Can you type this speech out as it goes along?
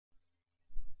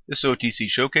This OTC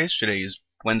Showcase. Today is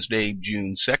Wednesday,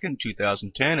 June 2nd,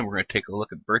 2010, and we're going to take a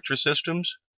look at VirTra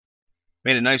systems.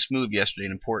 Made a nice move yesterday,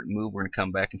 an important move. We're going to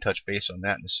come back and touch base on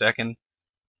that in a second.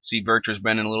 See, VirTra's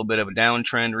been in a little bit of a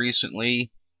downtrend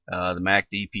recently. The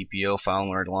MACD PPO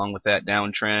following right along with that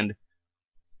downtrend.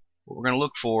 What we're going to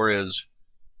look for is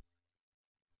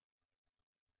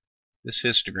this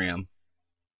histogram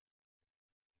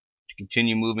to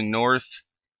continue moving north.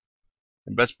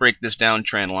 And let's break this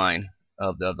downtrend line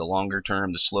of the longer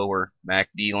term, the slower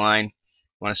MACD line.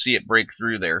 We want to see it break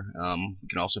through there. We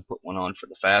can also put one on for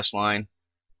the fast line,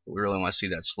 but we really want to see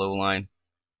that slow line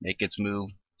make its move.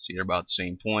 See, they're about the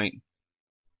same point.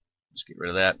 Just get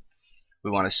rid of that. We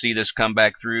want to see this come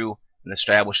back through and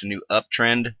establish a new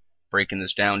uptrend, breaking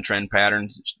this downtrend pattern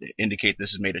to indicate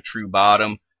this has made a true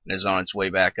bottom and is on its way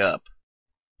back up.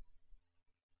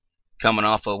 Coming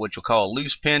off of what you'll call a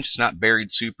loose pinch. It's not buried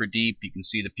super deep. You can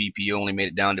see the PPO only made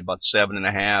it down to about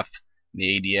 7.5.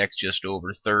 The ADX just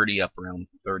over 30, up around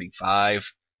 35,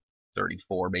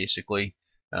 34 basically.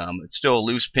 It's still a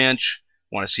loose pinch.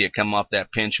 We want to see it come off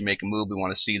that pinch and make a move. We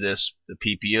want to see this, the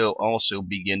PPO, also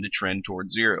begin to trend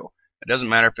towards zero. It doesn't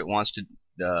matter if it wants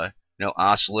to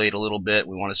oscillate a little bit.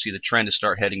 We want to see the trend to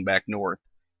start heading back north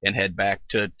and head back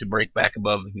to break back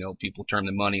above, people term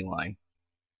the money line.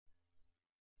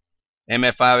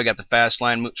 MFI, we got the fast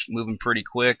line moving pretty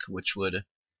quick, which would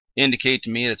indicate to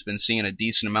me that it's been seeing a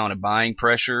decent amount of buying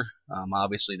pressure.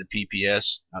 Obviously, the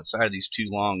PPS, outside of these two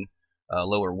long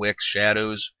lower wicks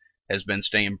shadows, has been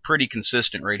staying pretty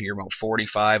consistent right here, about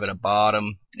 45 at a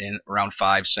bottom and around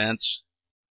 5 cents.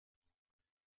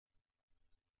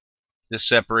 This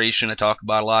separation I talk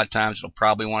about a lot of times, it'll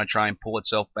probably want to try and pull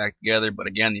itself back together. But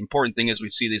again, the important thing is we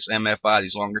see this MFI,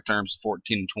 these longer terms,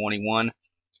 14 and 21,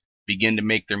 begin to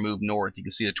make their move north. You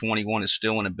can see the 21 is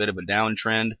still in a bit of a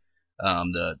downtrend.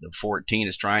 The 14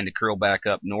 is trying to curl back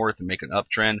up north and make an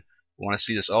uptrend. We want to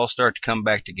see this all start to come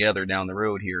back together down the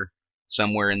road here,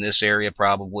 somewhere in this area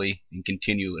probably, and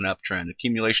continue an uptrend.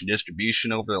 Accumulation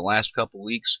distribution over the last couple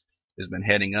weeks has been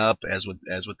heading up, as with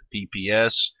the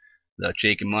PPS. The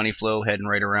Chaikin money flow heading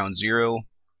right around zero.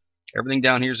 Everything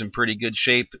down here is in pretty good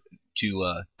shape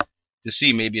to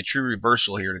see maybe a true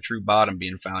reversal here, a true bottom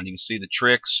being found. You can see the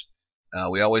tricks.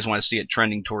 We always want to see it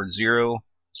trending towards zero.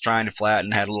 It's trying to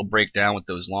flatten, had a little breakdown with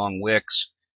those long wicks.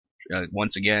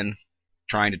 Once again,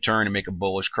 trying to turn and make a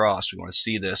bullish cross. We want to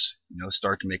see this,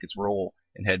 start to make its roll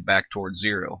and head back towards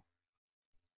zero.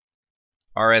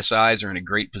 RSIs are in a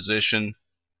great position.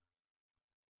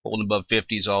 Holding above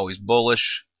 50 is always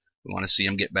bullish. We want to see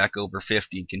them get back over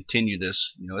 50 and continue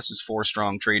this. This is 4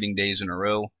 strong trading days in a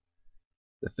row.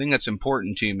 The thing that's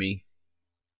important to me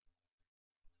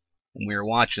when we were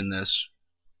watching this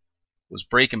was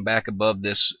breaking back above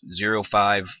this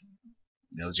 0.5,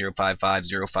 0.55,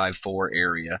 0.54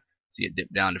 area. See it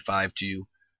dip down to 5.2,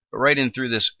 but right in through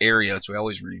this area. So we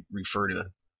always refer to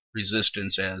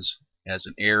resistance as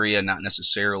an area, not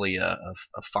necessarily a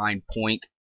fine point.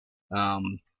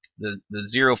 The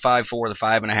 0.54, the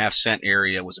 5.5 cent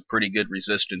area was a pretty good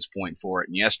resistance point for it,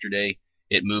 and yesterday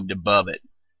it moved above it.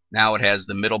 Now it has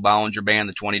the middle Bollinger Band,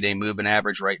 the 20-day moving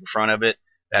average right in front of it.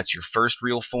 That's your first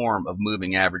real form of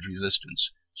moving average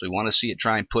resistance. So we want to see it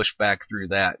try and push back through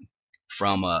that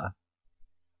from highlight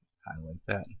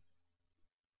that.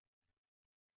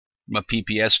 From a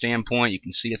PPS standpoint, you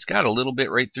can see it's got a little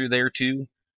bit right through there too.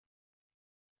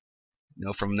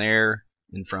 From there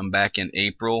and from back in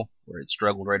April, where it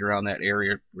struggled right around that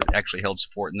area, where it actually held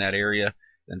support in that area,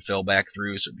 then fell back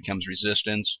through, so it becomes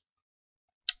resistance.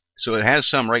 So it has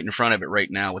some right in front of it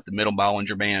right now with the middle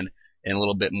Bollinger Band, and a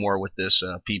little bit more with this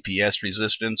PPS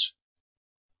resistance.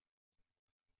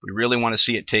 We really want to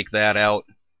see it take that out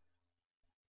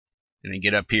and then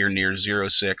get up here near 0.6,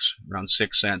 around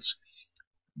 6 cents.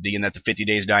 Being that the 50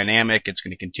 days dynamic, it's going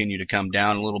to continue to come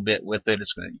down a little bit with it.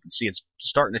 You can see it's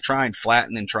starting to try and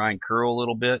flatten and try and curl a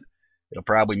little bit. It'll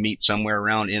probably meet somewhere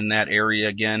around in that area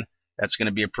again. That's going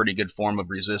to be a pretty good form of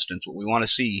resistance. What we want to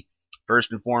see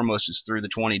first and foremost is through the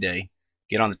 20-day.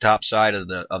 Get on the top side of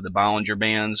the Bollinger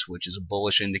Bands, which is a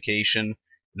bullish indication,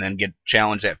 and then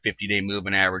challenge that 50-day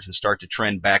moving average and start to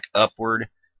trend back upward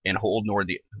and hold toward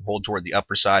the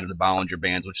upper side of the Bollinger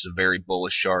Bands, which is a very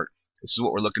bullish chart. This is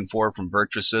what we're looking for from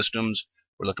VirTra systems.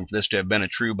 We're looking for this to have been a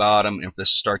true bottom, and for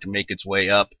this to start to make its way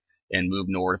up and move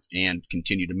north and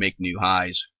continue to make new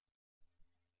highs.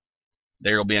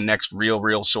 There will be a next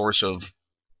real source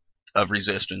of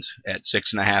resistance at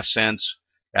 6.5 cents.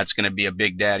 That's going to be a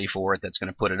big daddy for it. That's going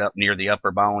to put it up near the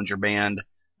upper Bollinger Band.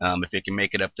 If it can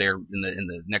make it up there in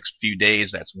the next few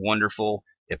days, that's wonderful.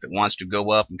 If it wants to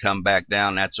go up and come back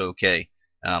down, that's okay.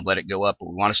 Let it go up. But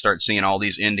we want to start seeing all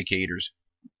these indicators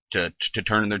to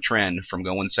turn the trend from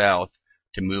going south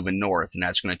to moving north, and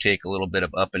that's going to take a little bit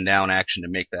of up and down action to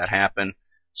make that happen.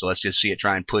 So let's just see it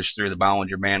try and push through the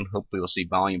Bollinger Band. Hopefully we'll see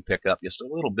volume pick up just a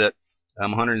little bit.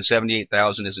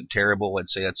 178,000 isn't terrible. I'd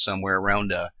say that's somewhere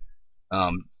around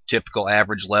typical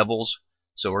average levels.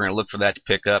 So we're going to look for that to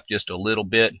pick up just a little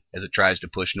bit as it tries to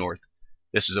push north.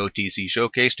 This is OTC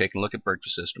Showcase taking a look at VirTra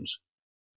systems.